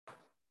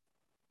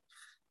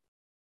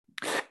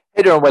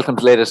Hey there, and welcome to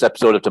the latest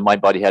episode of the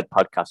Mind Body Health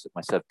podcast with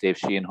myself, Dave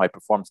Sheehan, high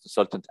performance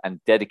consultant and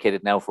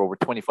dedicated now for over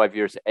 25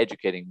 years to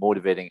educating,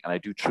 motivating, and I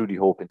do truly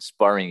hope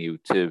inspiring you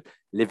to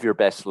live your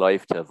best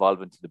life, to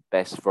evolve into the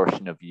best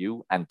version of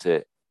you, and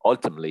to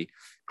ultimately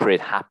create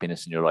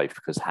happiness in your life,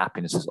 because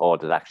happiness is all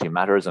that actually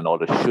matters and all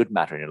that should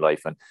matter in your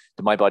life. And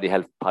the My Body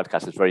Health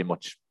podcast is very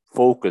much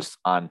focused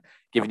on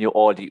giving you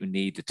all that you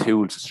need, the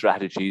tools, the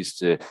strategies,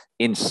 the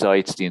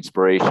insights, the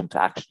inspiration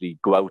to actually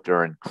go out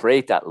there and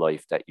create that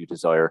life that you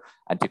desire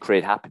and to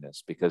create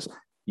happiness, because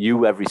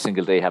you every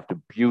single day have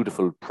the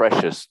beautiful,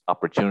 precious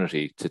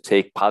opportunity to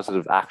take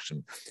positive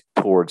action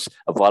towards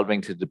evolving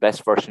to the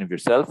best version of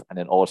yourself, and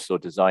then also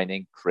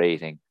designing,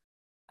 creating,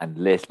 and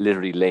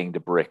literally laying the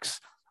bricks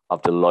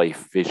of the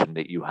life vision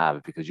that you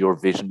have, because your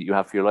vision that you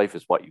have for your life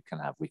is what you can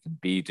have. We can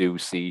be, do,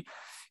 see.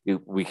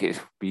 We can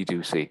be,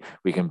 do, see.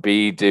 We can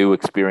be, do,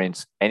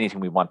 experience anything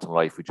we want in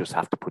life. We just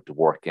have to put the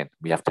work in.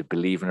 We have to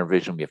believe in our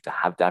vision. We have to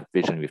have that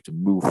vision. We have to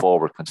move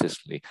forward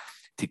consistently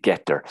to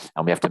get there.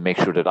 And we have to make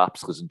sure that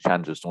obstacles and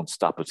challenges don't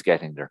stop us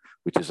getting there,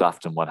 which is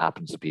often what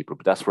happens to people.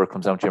 But that's where it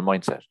comes down to your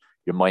mindset.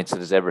 Your mindset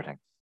is everything.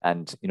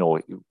 And, you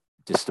know,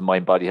 this is the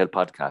Mind Body Health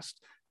podcast.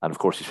 And of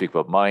course, you speak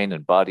about mind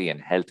and body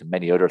and health and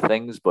many other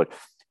things, but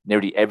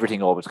nearly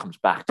everything always comes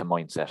back to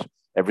mindset.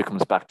 Everything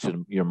comes back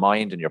to your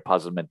mind and your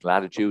positive mental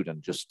attitude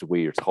and just the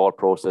way your thought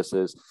process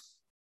is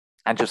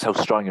and just how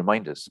strong your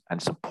mind is. And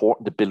it's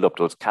important to build up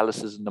those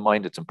calluses in the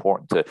mind. It's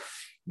important to,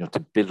 to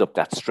build up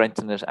that strength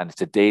in it. And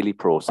it's a daily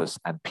process.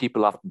 And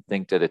people often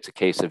think that it's a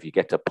case of you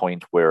get to a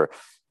point where,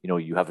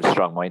 you have a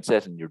strong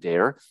mindset and you're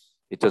there.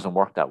 It doesn't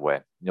work that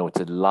way. It's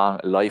a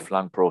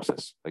lifelong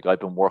process. Like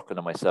I've been working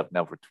on myself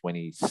now for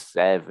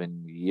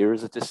 27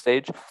 years at this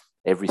stage.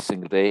 Every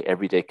single day,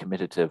 every day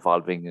committed to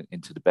evolving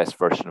into the best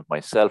version of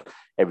myself,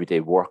 every day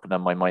working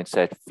on my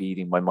mindset,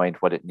 feeding my mind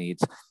what it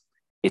needs.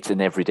 It's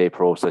an everyday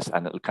process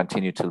and it'll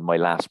continue till my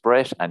last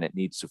breath, and it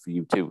needs to for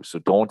you too. So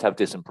don't have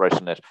this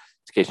impression that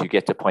in case you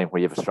get to a point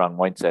where you have a strong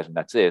mindset and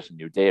that's it and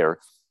you're there.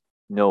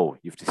 No,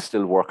 you have to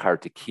still work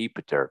hard to keep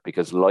it there,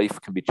 because life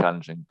can be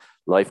challenging.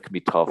 Life can be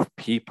tough.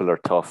 People are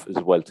tough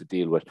as well to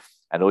deal with.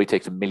 And it only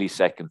takes a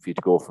millisecond for you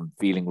to go from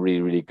feeling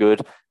really, really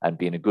good and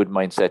being a good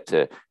mindset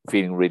to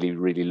feeling really,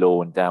 really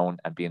low and down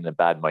and being in a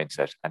bad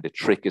mindset. And the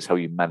trick is how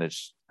you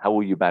manage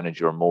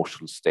your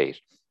emotional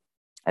state.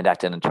 And that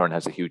then in turn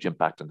has a huge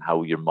impact on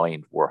how your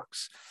mind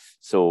works.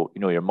 So,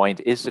 your mind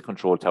is the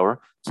control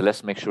tower. So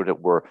let's make sure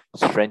that we're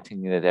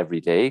strengthening it every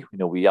day.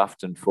 We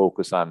often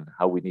focus on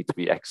how we need to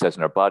be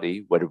exercising our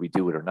body, whether we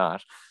do it or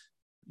not.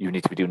 You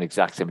need to be doing the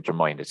exact same with your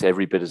mind. It's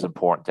every bit as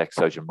important to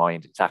exercise your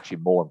mind. It's actually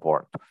more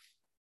important,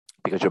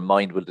 because your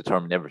mind will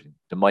determine everything.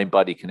 The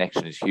mind-body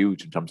connection is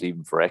huge in terms of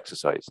even for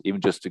exercise,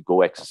 even just to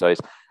go exercise,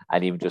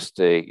 and even just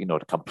the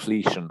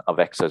completion of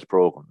exercise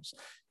programs.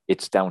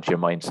 It's down to your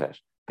mindset,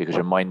 because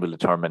your mind will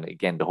determine,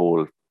 again, the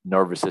whole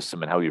nervous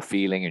system and how you're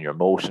feeling and your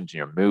emotions and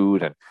your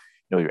mood and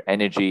your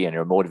energy and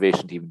your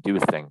motivation to even do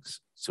things.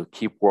 So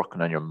keep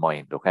working on your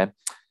mind, okay?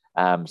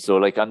 So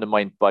like on the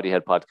Mind Body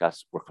Health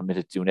podcast, we're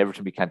committed to doing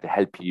everything we can to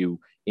help you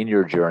in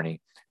your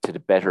journey to the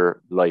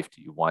better life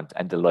that you want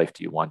and the life that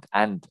you want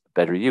and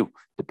better you,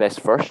 the best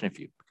version of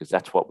you, because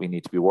that's what we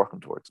need to be working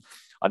towards.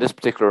 On this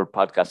particular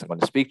podcast, I'm going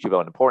to speak to you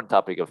about an important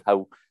topic of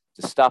how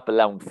to stop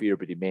allowing fear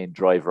be the main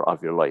driver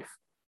of your life.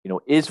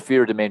 Is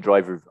fear the main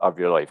driver of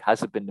your life?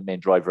 Has it been the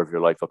main driver of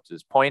your life up to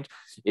this point?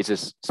 Is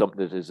this something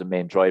that is a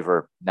main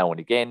driver now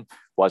and again?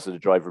 Was it a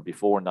driver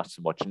before? Not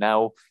so much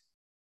now.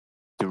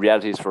 The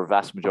reality is, for a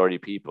vast majority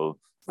of people,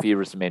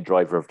 fear is the main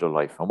driver of their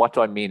life. And what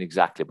do I mean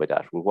exactly by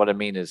that? Well, what I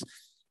mean is,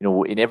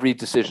 in every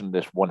decision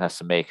that one has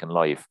to make in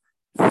life,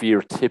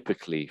 fear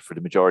typically, for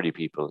the majority of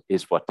people,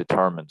 is what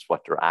determines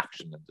what their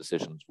action and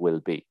decisions will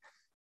be.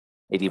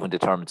 It even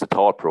determines the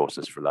thought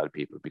process for a lot of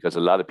people, because a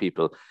lot of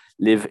people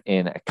live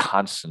in a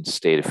constant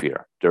state of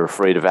fear. They're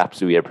afraid of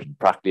absolutely everything,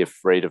 practically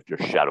afraid of their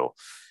shadow.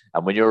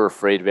 And when you're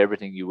afraid of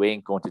everything, you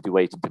ain't going to do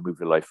anything to move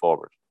your life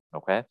forward,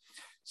 okay?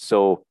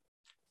 So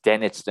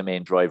then it's the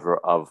main driver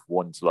of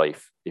one's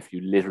life. If you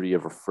literally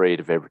are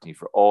afraid of everything,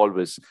 if you're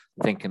always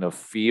thinking of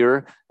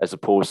fear as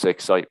opposed to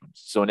excitement.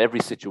 So in every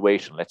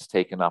situation, let's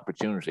take an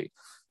opportunity.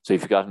 So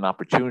if you've got an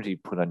opportunity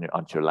put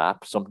onto your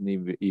lap, something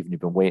even you've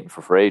been waiting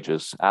for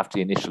ages, after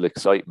the initial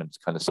excitement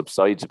kind of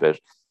subsides a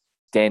bit,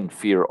 then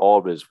fear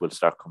always will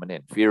start coming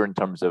in. Fear in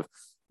terms of,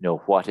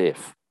 what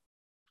if?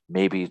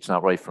 Maybe it's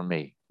not right for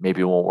me. Maybe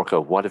it won't work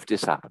out. What if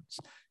this happens?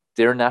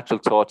 They're natural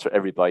thoughts for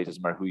everybody,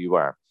 doesn't matter who you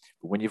are.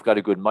 But when you've got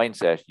a good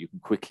mindset, you can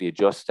quickly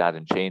adjust that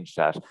and change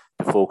that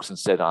to focus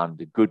instead on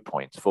the good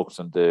points, focus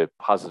on the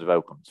positive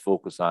outcomes,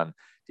 focus on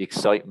the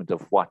excitement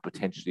of what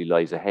potentially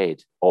lies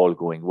ahead, all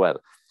going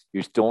well.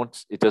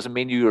 It doesn't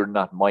mean you're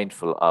not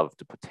mindful of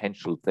the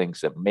potential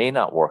things that may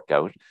not work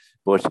out,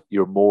 but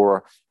you're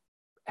more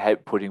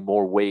putting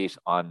more weight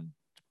on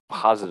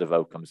positive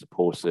outcomes as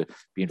opposed to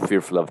being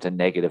fearful of the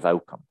negative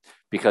outcome,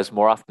 because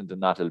more often than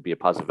not, it'll be a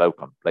positive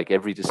outcome. Like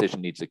every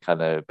decision needs a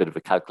kind of bit of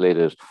a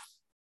calculated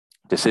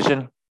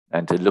decision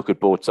and to look at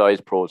both sides,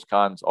 pros,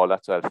 cons, all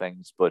that sort of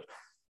things. But,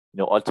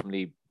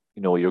 ultimately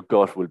your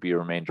gut will be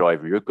your main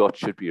driver. Your gut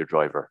should be your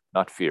driver,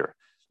 not fear.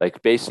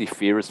 Like basically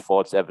fear is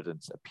false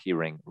evidence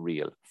appearing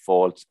real,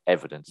 false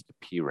evidence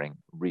appearing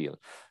real.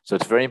 So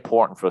it's very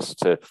important for us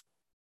to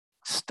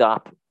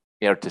stop,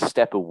 to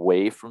step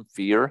away from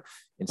fear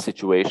in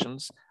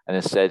situations and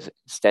instead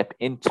step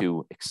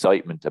into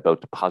excitement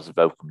about the positive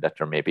outcome that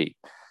there may be.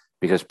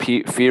 Because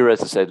fear,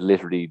 as I said,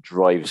 literally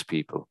drives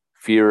people.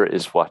 Fear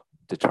is what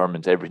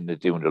determines everything they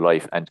do in their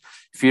life. And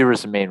fear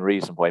is the main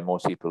reason why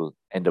most people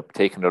end up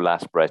taking their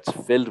last breaths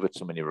filled with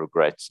so many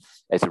regrets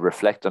as they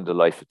reflect on the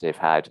life that they've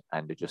had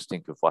and they just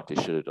think of what they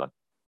should have done.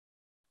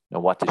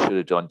 What they should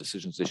have done,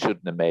 decisions they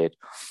shouldn't have made,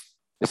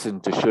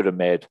 decisions they should have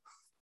made,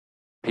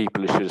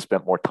 people they should have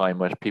spent more time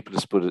with, people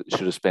they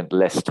should have spent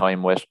less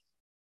time with,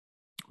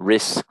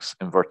 risks,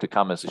 inverted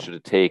commas, they should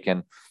have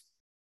taken,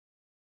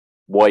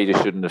 why they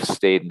shouldn't have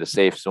stayed in the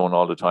safe zone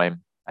all the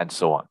time, and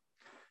so on.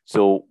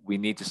 So we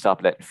need to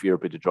stop letting fear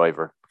be the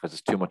driver because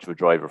it's too much of a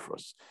driver for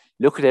us.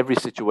 Look at every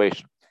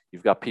situation.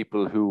 You've got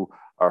people who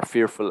are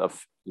fearful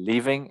of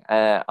leaving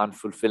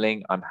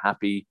unfulfilling,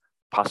 unhappy,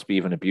 possibly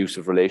even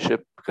abusive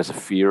relationship because of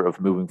fear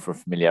of moving from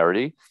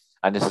familiarity.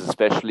 And this is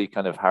especially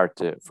kind of hard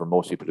for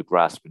most people to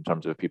grasp in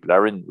terms of if people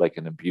are in like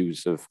an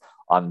abusive,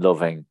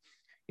 unloving,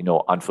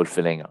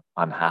 unfulfilling,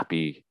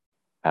 unhappy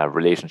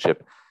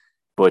relationship.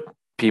 But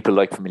people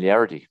like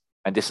familiarity.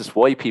 And this is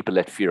why people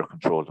let fear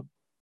control them.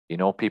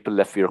 People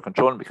let fear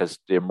control them because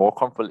they're more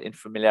comfortable in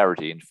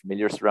familiarity, in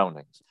familiar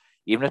surroundings.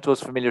 Even if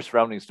those familiar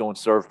surroundings don't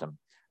serve them,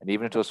 and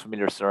even if those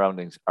familiar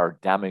surroundings are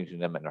damaging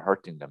them and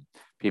hurting them,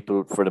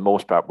 people, for the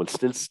most part, will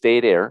still stay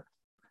there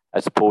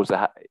as opposed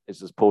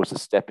to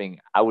stepping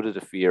out of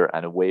the fear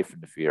and away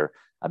from the fear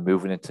and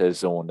moving into a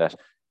zone that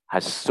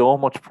has so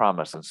much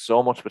promise and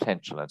so much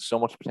potential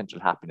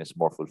happiness,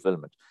 more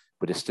fulfillment,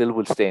 but it still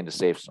will stay in the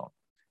safe zone.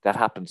 That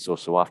happens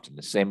so often.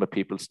 The same with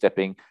people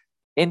stepping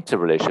into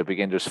relationship.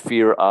 Again, there's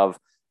fear of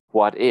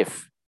what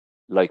if,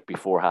 like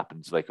before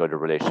happens, like other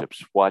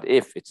relationships. What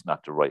if it's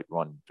not the right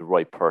one, the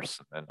right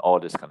person, and all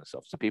this kind of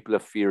stuff. So people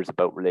have fears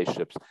about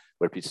relationships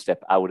where people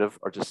step out of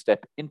or just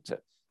step into.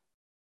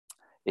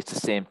 It's the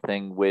same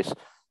thing with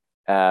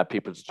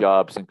people's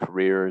jobs and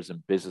careers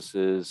and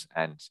businesses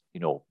and,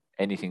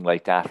 anything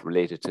like that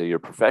related to your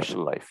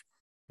professional life.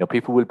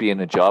 People will be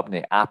in a job and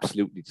they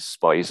absolutely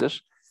despise it.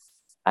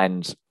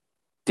 And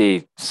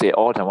they say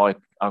all the time,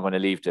 I'm going to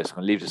leave this. I'm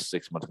going to leave this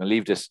 6 months. I'm going to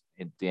leave this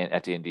at the end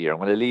of the year. I'm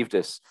going to leave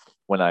this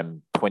when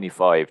I'm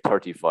 25,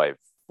 35,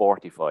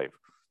 45.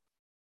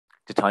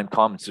 The time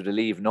comes to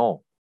leave.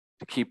 No,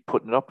 to keep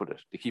putting up with it.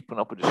 They keep putting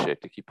up with the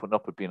shit. They keep putting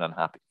up with being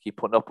unhappy. They keep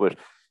putting up with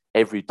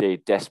every day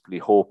desperately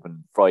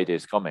hoping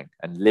Friday's coming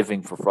and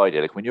living for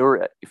Friday. Like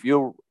if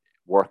you're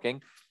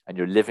working and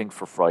you're living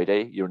for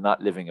Friday, you're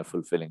not living a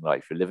fulfilling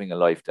life. You're living a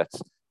life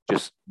that's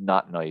just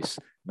not nice,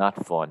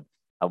 not fun,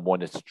 and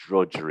one that's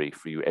drudgery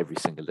for you every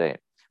single day.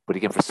 But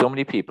again, for so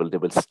many people, they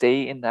will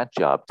stay in that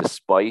job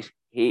despite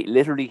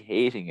literally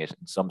hating it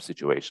in some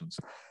situations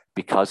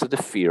because of the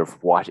fear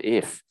of what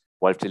if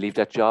they leave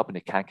that job and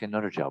they can't get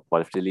another job?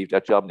 What if they leave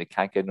that job and they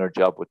can't get another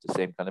job with the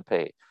same kind of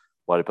pay?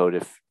 What about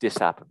if this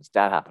happens,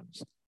 that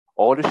happens?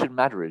 All that should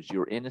matter is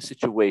you're in a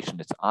situation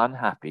that's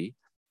unhappy,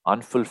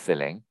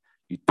 unfulfilling.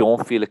 You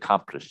don't feel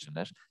accomplished in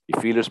it. You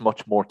feel there's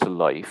much more to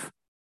life.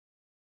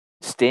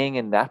 Staying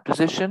in that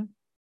position,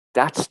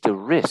 that's the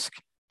risk.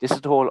 This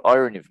is the whole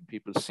irony when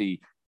people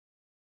see,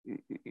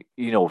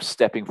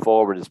 stepping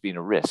forward as being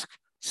a risk.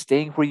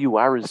 Staying where you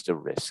are is the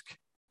risk.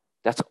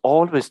 That's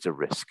always the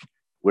risk.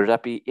 Whether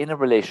that be in a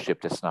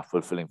relationship that's not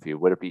fulfilling for you,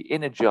 whether it be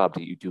in a job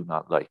that you do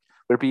not like,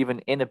 whether it be even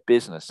in a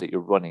business that you're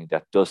running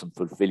that doesn't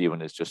fulfill you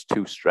and is just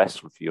too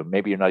stressful for you.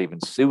 Maybe you're not even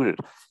suited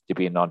to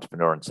be an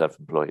entrepreneur and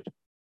self-employed.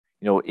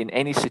 In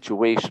any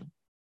situation,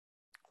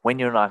 when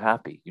you're not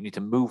happy, you need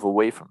to move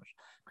away from it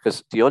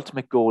because the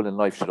ultimate goal in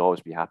life should always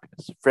be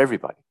happiness for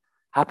everybody.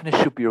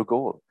 Happiness should be your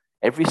goal.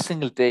 Every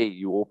single day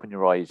you open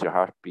your eyes, your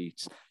heart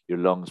beats, your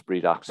lungs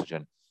breathe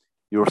oxygen.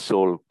 Your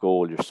sole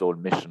goal, your sole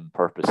mission,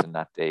 purpose in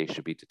that day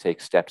should be to take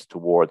steps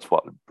towards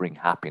what will bring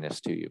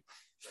happiness to you.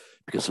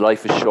 Because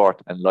life is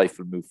short and life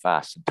will move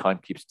fast and time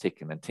keeps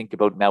ticking. And think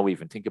about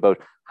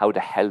how the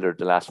hell are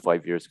the last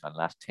 5 years gone,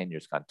 last 10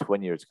 years gone,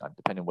 20 years gone,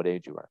 depending on what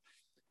age you are.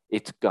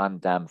 It's gone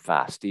damn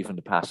fast. Even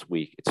the past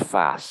week, it's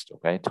fast,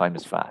 okay? Time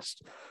is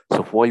fast.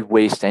 So why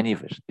waste any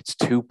of it? It's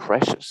too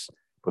precious.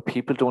 But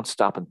people don't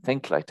stop and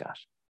think like that.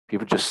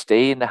 People just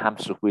stay in the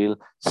hamster wheel,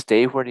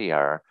 stay where they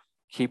are,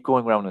 keep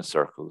going around in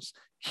circles,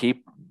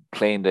 keep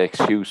playing the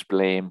excuse,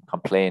 blame,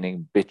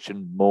 complaining,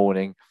 bitching,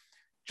 moaning,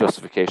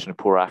 justification of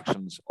poor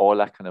actions, all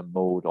that kind of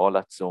mode, all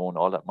that zone,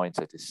 all that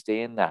mindset. To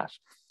stay in that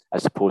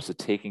as opposed to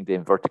taking the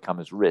inverted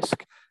commas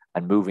risk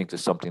and moving to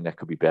something that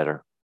could be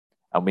better.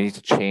 And we need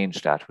to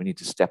change that. We need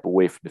to step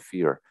away from the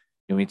fear.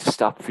 We need to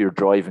stop fear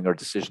driving our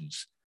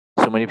decisions.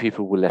 So many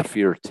people will let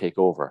fear take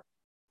over.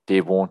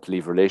 They won't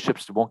leave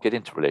relationships. They won't get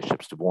into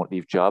relationships. They won't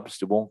leave jobs.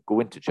 They won't go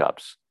into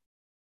jobs.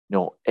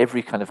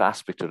 Every kind of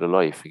aspect of their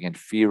life, again,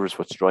 fear is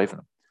what's driving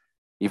them.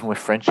 Even with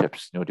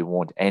friendships, they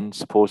won't end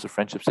supposed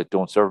friendships that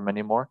don't serve them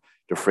anymore.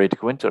 They're afraid to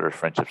go into other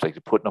friendships, like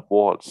they're putting up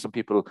walls. Some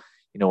people,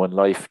 in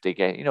life, they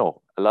get, a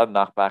lot of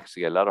knockbacks,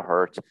 they get a lot of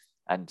hurt.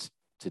 And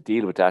to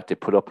deal with that, they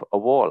put up a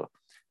wall.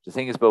 The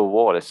thing is about a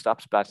wall, it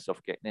stops bad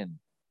stuff getting in,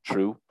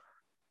 true,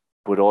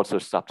 but also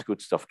stops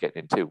good stuff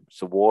getting in too.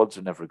 So walls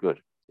are never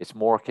good. It's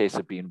more a case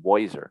of being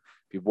wiser.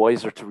 Be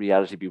wiser to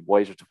reality, be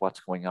wiser to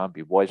what's going on,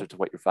 be wiser to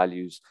what your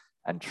values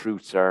and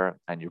truths are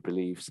and your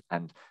beliefs,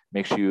 and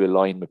make sure you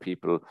align with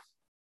people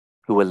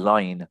who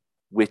align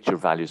with your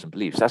values and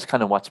beliefs. That's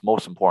kind of what's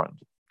most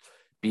important.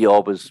 Be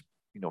always,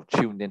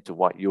 tuned into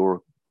what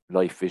your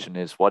life vision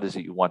is. What is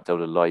it you want out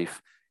of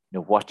life?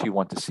 What do you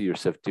want to see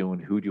yourself doing?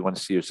 Who do you want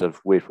to see yourself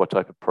with? What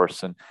type of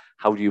person?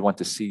 How do you want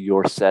to see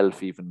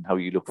yourself, even how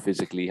you look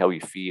physically, how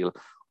you feel,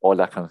 all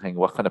that kind of thing.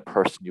 What kind of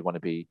person do you want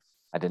to be?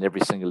 And then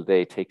every single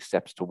day, take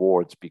steps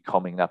towards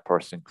becoming that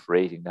person,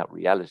 creating that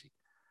reality.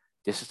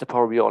 This is the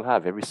power we all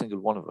have, every single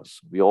one of us.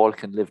 We all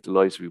can live the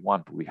lives we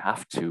want, but we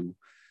have to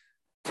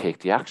take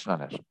the action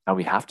on it. And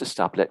we have to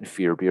stop letting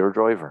fear be our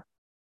driver.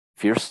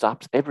 Fear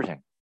stops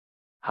everything.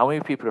 How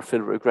many people are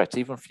filled with regrets?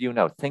 Even for you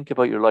now, think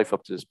about your life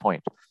up to this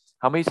point.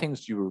 How many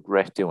things do you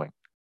regret doing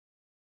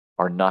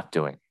or not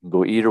doing? You can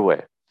go either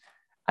way.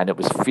 And it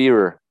was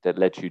fear that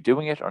led you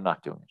doing it or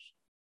not doing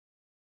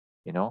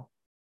it.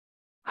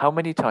 How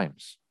many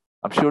times?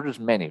 I'm sure there's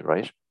many,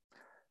 right?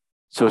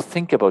 So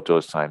think about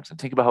those times and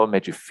think about how it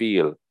made you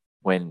feel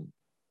when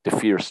the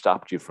fear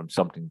stopped you from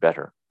something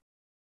better.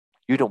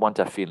 You don't want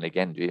that feeling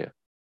again, do you?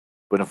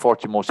 But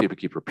unfortunately, most people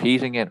keep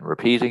repeating it and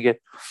repeating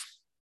it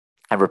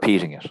and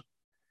repeating it.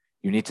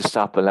 You need to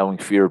stop allowing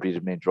fear to be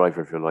the main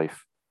driver of your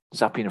life.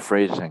 Stop being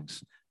afraid of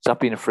things. Stop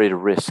being afraid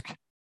of risk.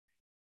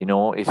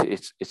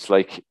 It's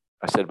like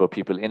I said about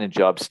people in a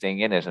job staying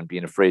in it and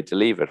being afraid to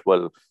leave it.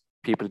 Well,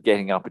 people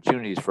getting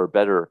opportunities for a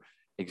better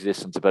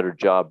existence, a better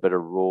job,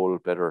 better role,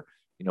 better,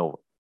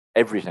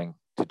 everything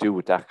to do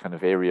with that kind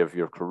of area of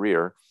your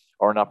career,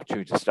 or an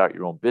opportunity to start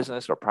your own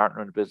business or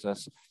partner in a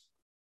business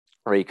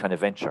or a kind of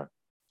venture.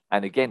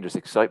 And again, there's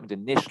excitement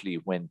initially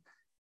when,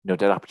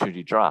 that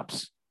opportunity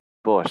drops,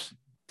 but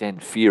then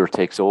fear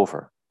takes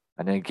over.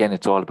 And then again,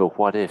 it's all about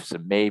what ifs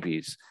and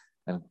maybes.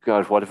 And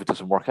God, what if it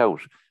doesn't work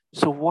out?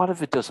 So what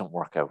if it doesn't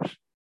work out?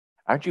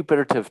 Aren't you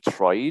better to have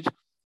tried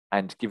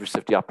and give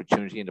yourself the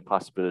opportunity and the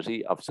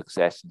possibility of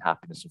success and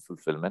happiness and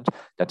fulfillment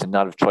than to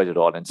not have tried it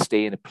all and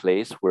stay in a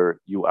place where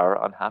you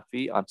are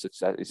unhappy,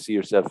 unsuccessful, see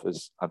yourself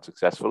as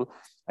unsuccessful,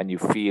 and you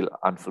feel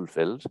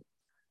unfulfilled?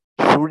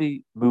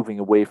 Surely moving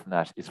away from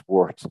that is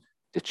worth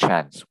the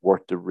chance,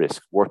 worth the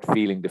risk, worth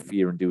feeling the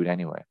fear and do it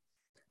anyway.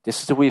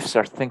 This is the way you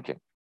start thinking.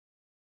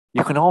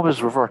 You can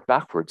always revert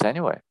backwards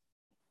anyway.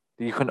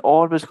 You can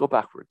always go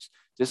backwards.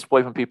 This is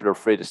why when people are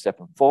afraid of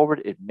stepping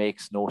forward, it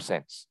makes no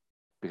sense,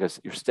 because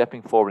you're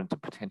stepping forward into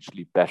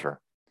potentially better.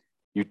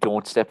 You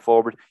don't step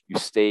forward, you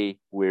stay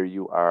where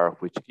you are,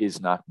 which is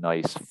not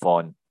nice,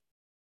 fun,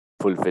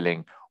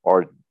 fulfilling,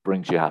 or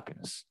brings you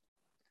happiness.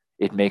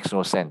 It makes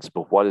no sense.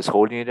 But what is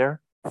holding you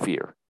there?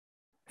 Fear.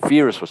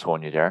 Fear is what's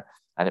holding you there,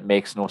 and it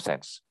makes no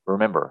sense.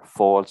 Remember,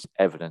 false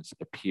evidence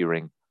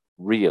appearing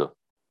real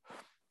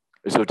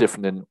is no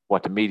different than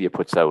what the media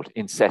puts out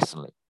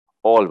incessantly.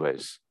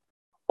 Always.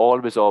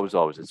 Always, always,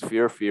 always. It's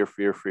fear, fear,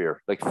 fear,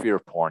 fear. Like fear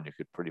porn, you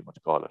could pretty much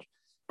call it.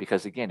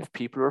 Because again, if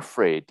people are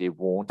afraid, they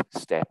won't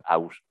step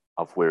out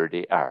of where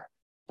they are.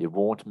 They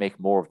won't make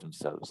more of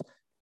themselves.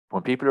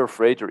 When people are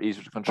afraid, they're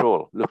easier to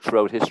control. Look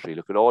throughout history.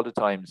 Look at all the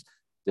times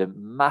the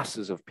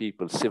masses of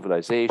people,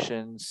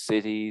 civilizations,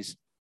 cities,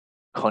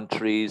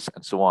 countries,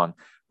 and so on,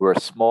 where a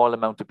small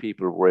amount of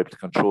people were able to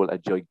control a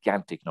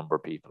gigantic number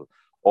of people,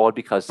 all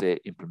because they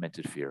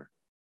implemented fear.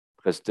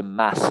 Because the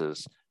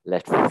masses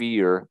let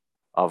fear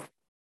of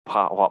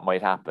what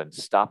might happen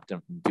stop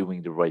them from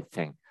doing the right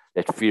thing.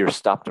 Let fear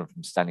stop them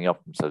from standing up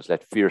for themselves.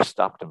 Let fear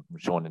stop them from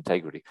showing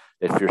integrity.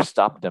 Let fear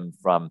stop them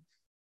from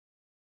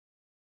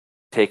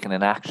taking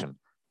an action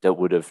that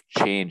would have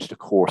changed the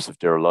course of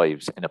their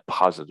lives in a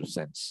positive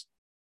sense.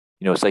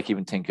 It's like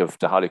even think of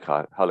the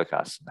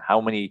Holocaust.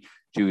 How many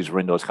Jews were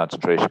in those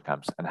concentration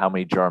camps and how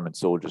many German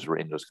soldiers were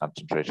in those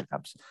concentration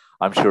camps?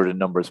 I'm sure the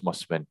numbers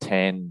must have been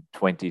 10,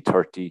 20,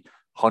 30,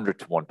 100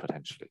 to 1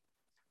 potentially.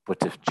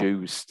 But the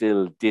Jews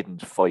still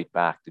didn't fight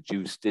back. The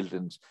Jews still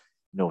didn't,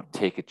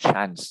 take a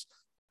chance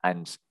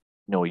and,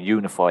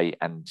 unify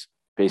and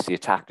basically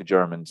attack the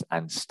Germans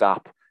and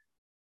stop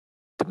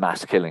the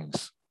mass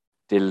killings.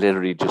 They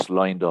literally just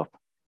lined up.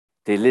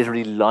 They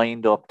literally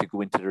lined up to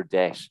go into their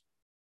debt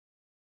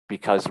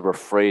because they were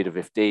afraid of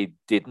if they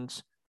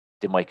didn't,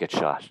 they might get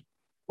shot.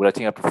 Well, I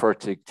think I prefer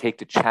to take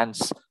the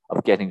chance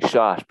of getting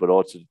shot, but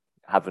also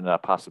having a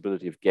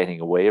possibility of getting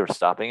away or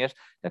stopping it,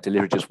 than to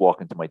literally just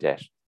walk into my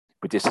debt.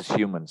 But this is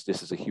humans.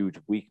 This is a huge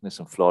weakness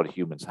and flaw that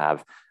humans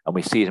have. And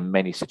we see it in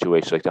many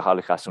situations, like the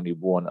Holocaust, only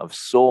one of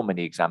so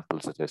many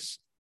examples of this.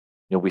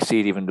 We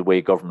see it even the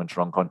way governments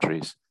run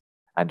countries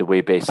and the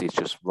way basically it's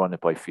just run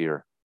it by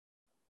fear.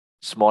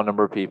 Small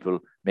number of people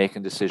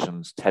making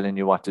decisions, telling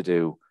you what to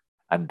do,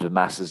 and the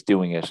masses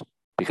doing it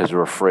because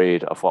they're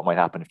afraid of what might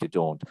happen if they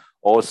don't.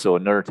 Also,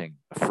 another thing,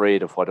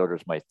 afraid of what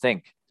others might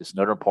think. This is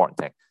another important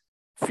thing.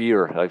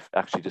 Fear,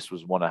 this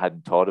was one I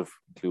hadn't thought of,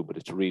 but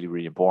it's really,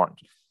 really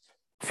important.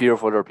 Fear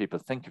of what other people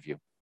think of you.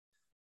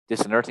 This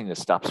is another thing that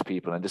stops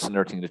people, and this is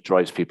another thing that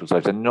drives people's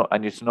lives. And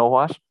you know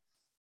what?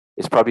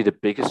 It's probably the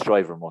biggest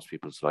driver in most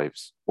people's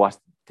lives, what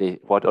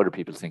other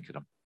people think of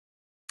them.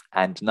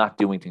 And not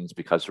doing things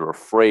because they're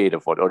afraid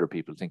of what other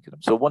people think of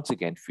them. So once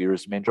again, fear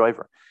is the main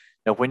driver.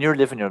 Now, when you're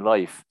living your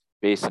life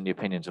based on the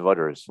opinions of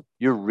others,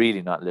 you're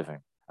really not living,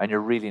 and you're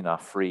really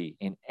not free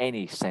in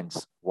any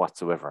sense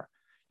whatsoever.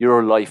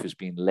 Your life is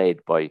being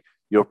led by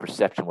your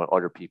perception of what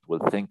other people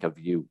will think of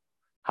you,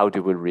 how they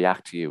will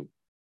react to you.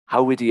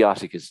 How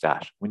idiotic is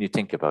that when you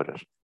think about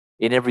it?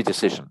 In every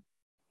decision,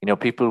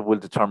 people will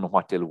determine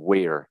what they'll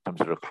wear in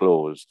terms of their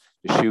clothes,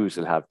 the shoes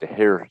they'll have, the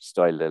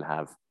hairstyle they'll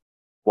have,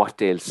 what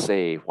they'll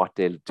say, what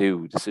they'll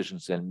do,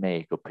 decisions they'll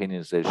make,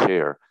 opinions they'll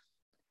share,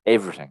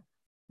 everything.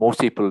 Most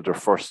people, their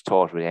first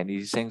thought with any of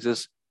these things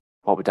is,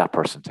 what would that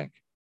person think?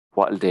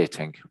 What will they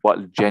think? What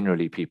will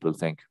generally people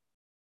think?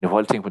 What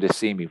will they think when they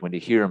see me, when they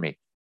hear me?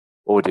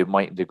 Oh, they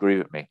mightn't agree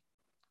with me.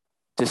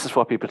 This is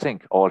what people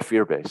think, all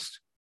fear-based.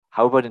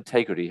 How about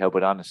integrity? How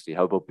about honesty?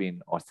 How about being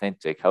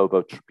authentic? How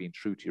about being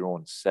true to your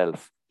own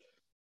self?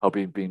 How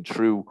about being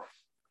true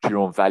to your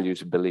own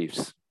values and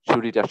beliefs?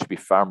 Surely that should be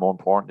far more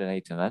important than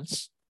anything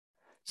else.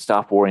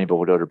 Stop worrying about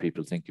what other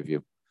people think of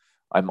you.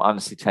 I'm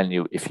honestly telling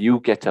you, if you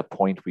get to a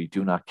point where you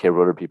do not care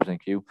what other people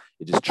think of you,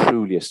 it is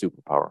truly a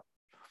superpower.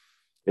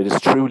 It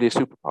is truly a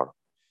superpower.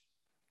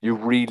 You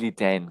really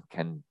then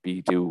can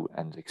do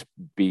and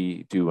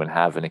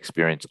have and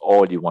experience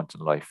all you want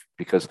in life.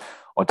 Because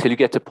until you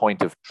get to a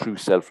point of true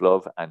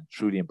self-love and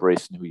truly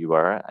embracing who you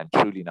are and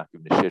truly not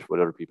giving a shit what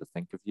other people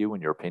think of you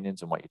and your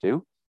opinions and what you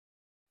do,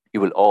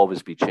 you will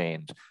always be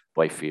chained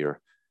by fear.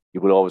 You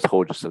will always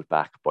hold yourself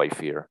back by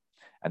fear.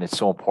 And it's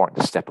so important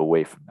to step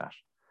away from that.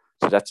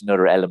 So that's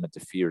another element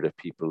of fear that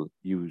people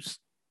use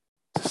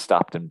to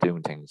stop them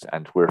doing things,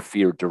 and where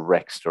fear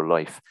directs their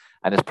life.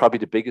 And it's probably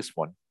the biggest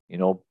one.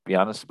 Be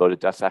honest about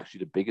it, that's actually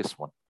the biggest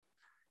one.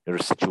 There are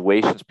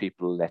situations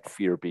people let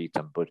fear beat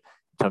them, but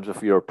in terms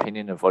of your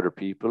opinion of other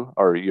people,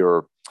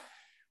 or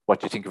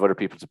what you think of other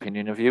people's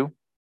opinion of you,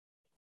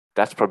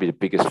 that's probably the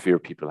biggest fear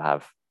people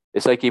have.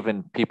 It's like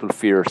even people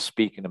fear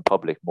speaking in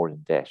public more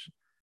than death.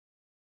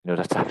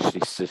 That's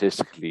actually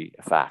statistically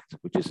a fact,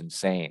 which is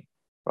insane,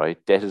 right?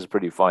 Death is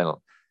pretty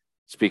final.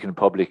 Speaking in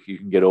public, you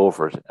can get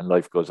over it and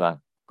life goes on.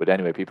 But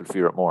anyway, people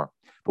fear it more.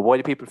 But why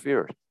do people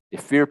fear it? They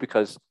fear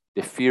because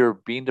they fear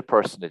being the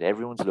person that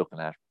everyone's looking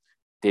at.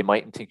 They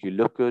mightn't think you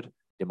look good.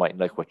 They mightn't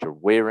like what you're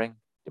wearing.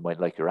 They might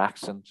like your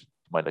accent.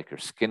 They might like your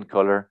skin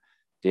color.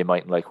 They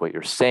mightn't like what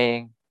you're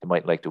saying. They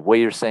might like the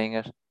way you're saying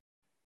it.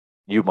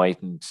 You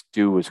mightn't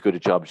do as good a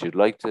job as you'd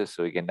like to.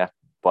 So again, that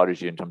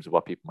bothers you in terms of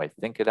what people might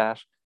think of that.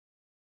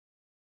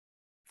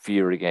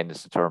 Fear, again,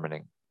 is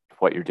determining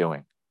what you're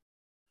doing.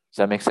 Does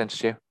that make sense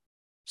to you?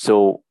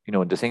 So,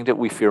 the thing that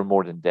we fear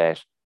more than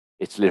death,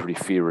 it's literally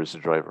fear as a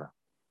driver,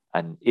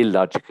 and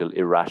illogical,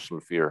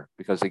 irrational fear.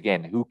 Because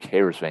again, who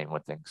cares what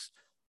anyone thinks?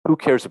 Who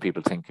cares what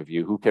people think of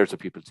you? Who cares what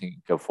people think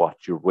of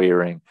what you're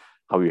wearing,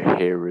 how your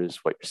hair is,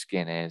 what your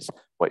skin is,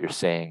 what you're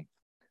saying?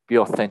 Be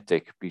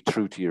authentic, be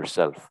true to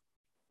yourself.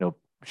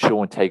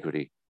 Show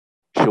integrity,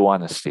 show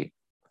honesty,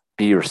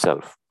 be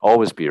yourself,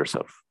 always be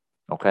yourself.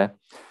 Okay.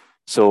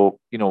 So,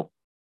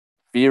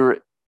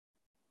 fear,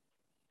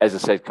 as I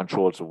said,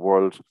 controls the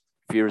world.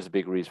 Fear is a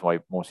big reason why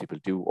most people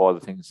do all the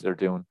things they're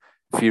doing.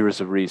 Fear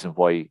is a reason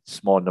why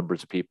small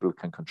numbers of people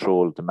can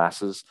control the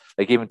masses.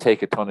 Like even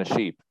take a ton of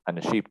sheep and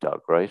a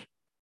sheepdog, right?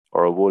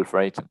 Or a wolf or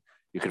anything.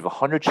 You could have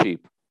 100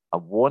 sheep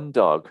and one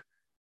dog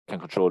can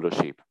control those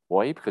sheep.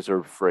 Why? Because they're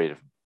afraid of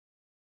him.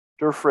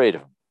 They're afraid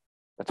of him.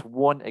 That's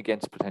one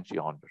against potentially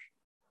 100.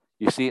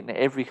 You see it in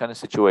every kind of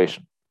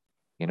situation.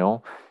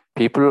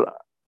 People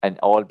and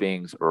all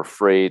beings are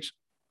afraid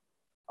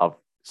of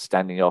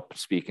standing up,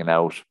 speaking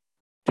out,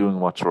 doing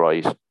what's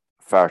right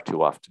far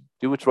too often.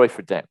 Do what's right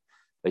for them.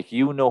 Like,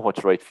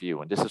 what's right for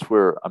you. And this is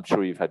where I'm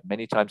sure you've had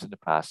many times in the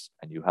past,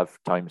 and you have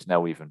times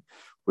now even,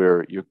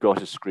 where your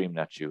gut is screaming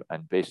at you.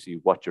 And basically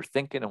what you're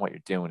thinking and what you're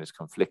doing is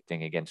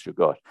conflicting against your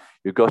gut.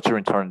 Your gut's your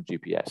internal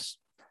GPS.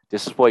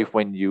 This is why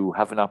when you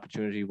have an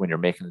opportunity, when you're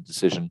making a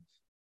decision,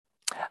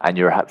 and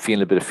you're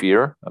feeling a bit of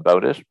fear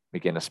about it,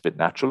 again, it's a bit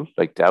natural,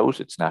 like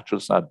doubt. It's natural.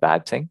 It's not a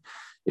bad thing.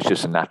 It's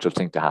just a natural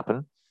thing to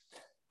happen.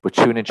 But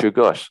tune into your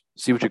gut.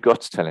 See what your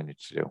gut's telling you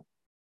to do.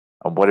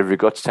 And whatever your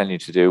gut's telling you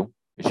to do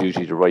is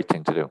usually the right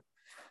thing to do.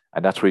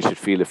 And that's where you should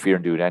feel the fear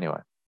and do it anyway.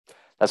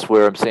 That's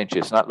where I'm saying to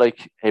you, it's not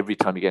like every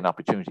time you get an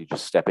opportunity,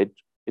 just step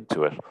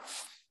into it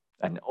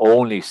and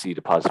only see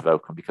the positive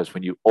outcome. Because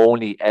when you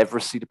only ever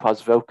see the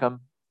positive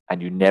outcome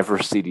and you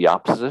never see the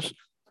opposite,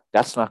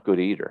 that's not good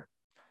either.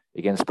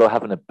 Again, it's about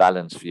having a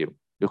balanced view.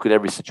 Look at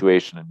every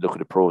situation and look at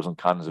the pros and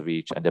cons of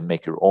each, and then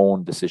make your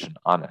own decision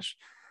on it.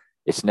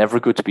 It's never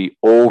good to be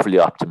overly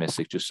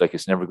optimistic, just like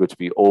it's never good to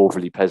be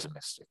overly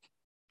pessimistic.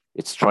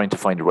 It's trying to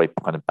find the right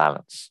kind of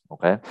balance,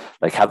 okay?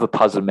 Like have a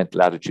positive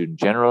mental attitude in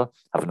general,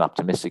 have an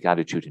optimistic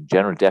attitude in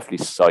general,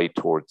 definitely side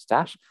towards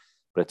that.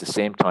 But at the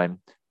same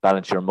time,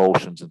 balance your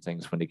emotions and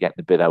things when they're getting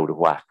a bit out of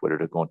whack, whether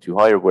they're going too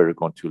high or whether they're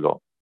going too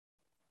low.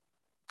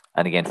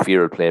 And again,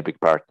 fear will play a big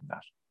part in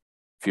that.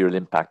 Fear will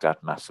impact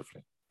that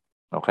massively,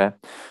 okay?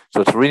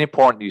 So it's really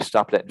important you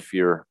stop letting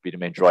fear be the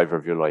main driver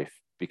of your life,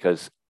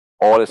 because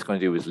all it's going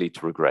to do is lead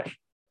to regret.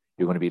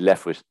 You're going to be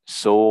left with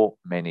so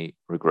many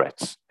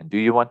regrets. And do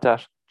you want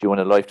that? Do you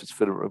want a life that's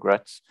filled with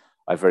regrets?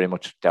 I very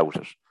much doubt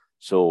it.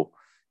 So,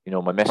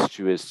 my message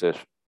to you is that,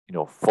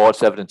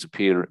 false evidence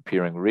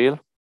appearing real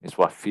is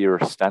what fear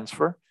stands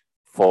for.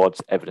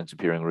 False evidence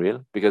appearing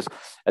real. Because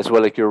as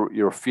well, like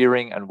you're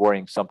fearing and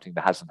worrying something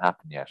that hasn't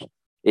happened yet.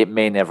 It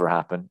may never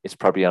happen. It's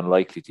probably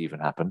unlikely to even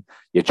happen.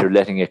 Yet you're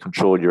letting it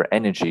control your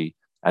energy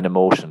and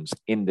emotions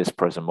in this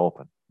present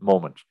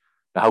moment.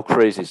 Now, how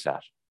crazy is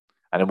that?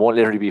 And it won't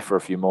literally be for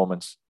a few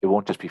moments. It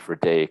won't just be for a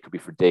day. It could be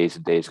for days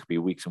and days. It could be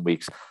weeks and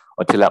weeks,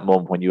 until that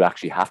moment when you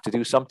actually have to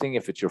do something,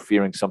 if it's you're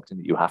fearing something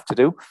that you have to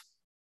do,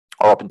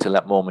 or up until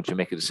that moment you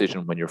make a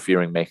decision when you're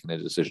fearing making a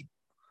decision.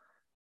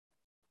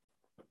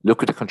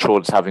 Look at the control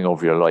it's having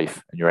over your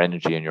life and your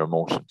energy and your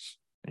emotions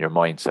and your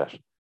mindset.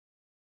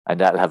 And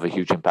that'll have a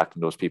huge impact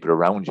on those people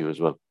around you as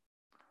well.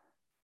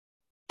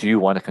 Do you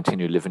want to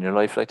continue living your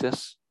life like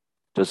this?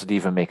 Does it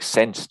even make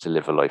sense to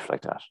live a life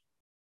like that?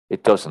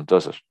 It doesn't,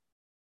 does it?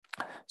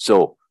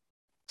 So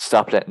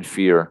stop letting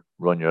fear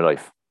run your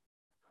life.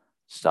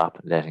 Stop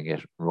letting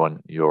it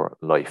run your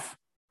life.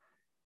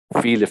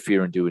 Feel the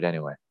fear and do it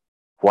anyway.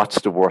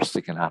 What's the worst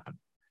that can happen?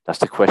 That's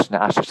the question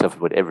to ask yourself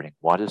about everything.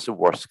 What is the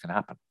worst that can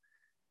happen?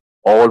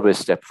 Always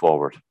step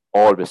forward.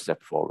 Always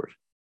step forward.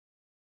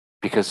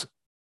 Because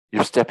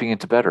you're stepping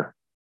into better.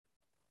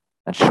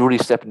 And surely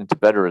stepping into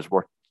better is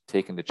worth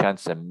taking the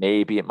chance that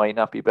maybe it might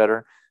not be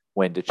better,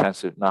 when the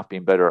chances of not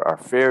being better are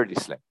fairly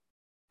slim.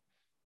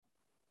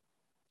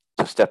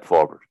 So step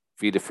forward.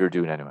 Feel the fear,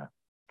 do it anyway.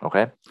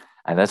 Okay?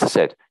 And as I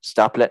said,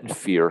 stop letting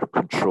fear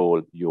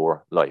control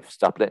your life.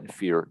 Stop letting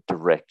fear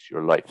direct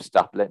your life.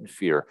 Stop letting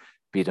fear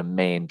be the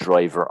main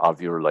driver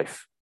of your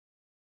life.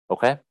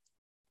 Okay?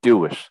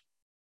 Do it.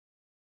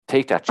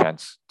 Take that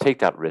chance. Take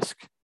that risk.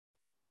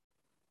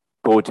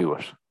 Go do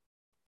it.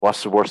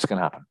 What's the worst that can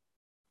happen?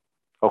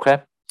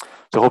 Okay?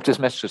 So I hope this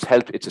message has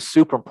helped. It's a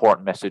super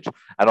important message.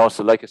 And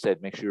also, like I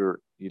said, make sure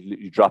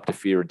you drop the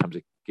fear in terms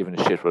of giving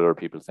a shit what other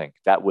people think.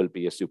 That will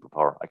be a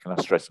superpower. I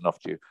cannot stress enough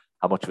to you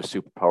how much of a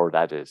superpower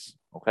that is.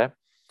 Okay?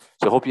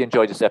 So I hope you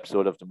enjoyed this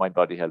episode of the Mind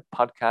Body Health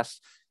podcast.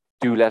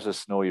 Do let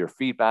us know your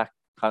feedback.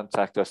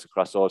 Contact us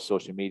across all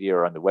social media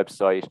or on the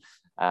website.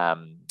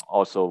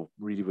 Also,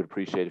 really would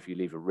appreciate if you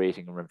leave a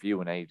rating and review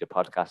on any of the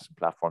podcasting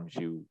platforms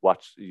you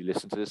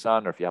listen to this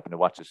on, or if you happen to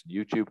watch this on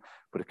YouTube,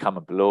 put a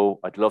comment below.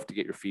 I'd love to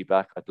get your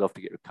feedback. I'd love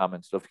to get your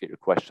comments, love to get your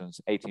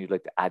questions, anything you'd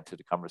like to add to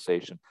the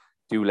conversation.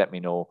 Do let me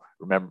know.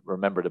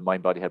 Remember the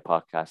Mind Body Health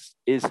podcast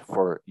is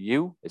for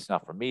you. It's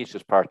not for me. It's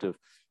just part of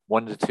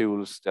one of the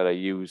tools that I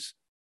use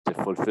to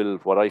fulfill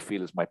what I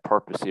feel is my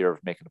purpose here of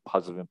making a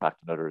positive impact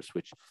on others,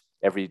 which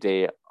every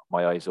day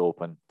my eyes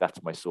open,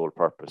 that's my sole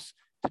purpose,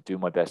 to do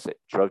my best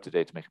throughout the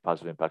day to make a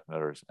positive impact on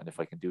others. And if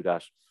I can do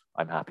that,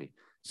 I'm happy.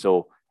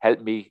 So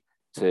help me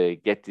to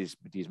get these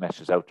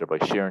messages out there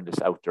by sharing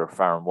this out there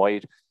far and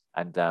wide,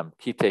 and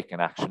keep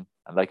taking action.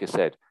 And like I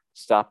said,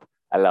 stop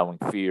allowing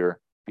fear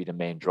be the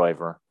main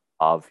driver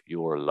of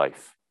your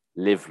life.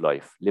 Live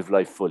life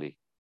fully.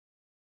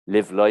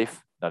 Live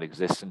life, not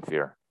exist in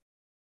fear.